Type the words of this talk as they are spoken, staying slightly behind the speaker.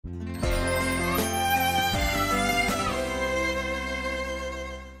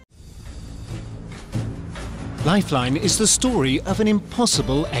Lifeline is the story of an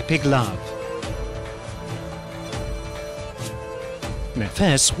impossible epic love.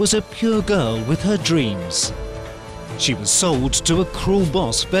 Nefes was a pure girl with her dreams. She was sold to a cruel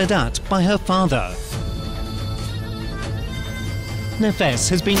boss, Vedat, by her father. Nefes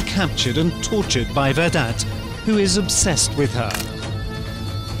has been captured and tortured by Vedat, who is obsessed with her.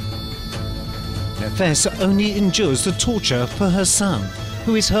 Nefes only endures the torture for her son,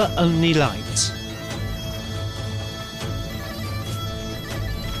 who is her only light.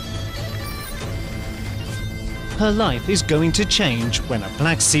 Her life is going to change when a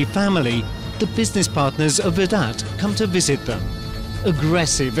Blacksea family, the business partners of Vedat, come to visit them.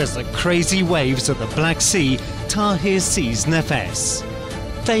 Aggressive as the crazy waves of the Black Sea, Tahir sees Nefes.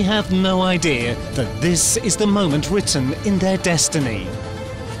 They have no idea that this is the moment written in their destiny.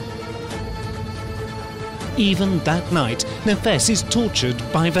 Even that night, Nefes is tortured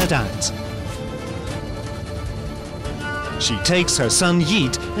by Vedat. She takes her son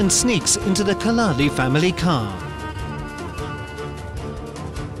Yiğit and sneaks into the Kalali family car.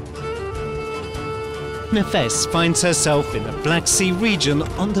 Nefes finds herself in the Black Sea region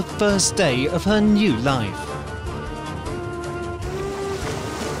on the first day of her new life.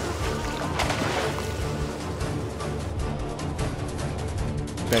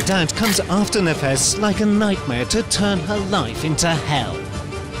 Vedat comes after Nefes like a nightmare to turn her life into hell.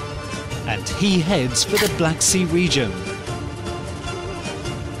 And he heads for the Black Sea region.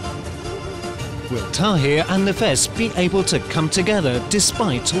 Will Tahir and Nefes be able to come together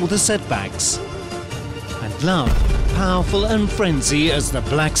despite all the setbacks? And love, powerful and frenzy as the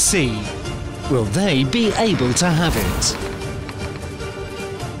Black Sea, will they be able to have it?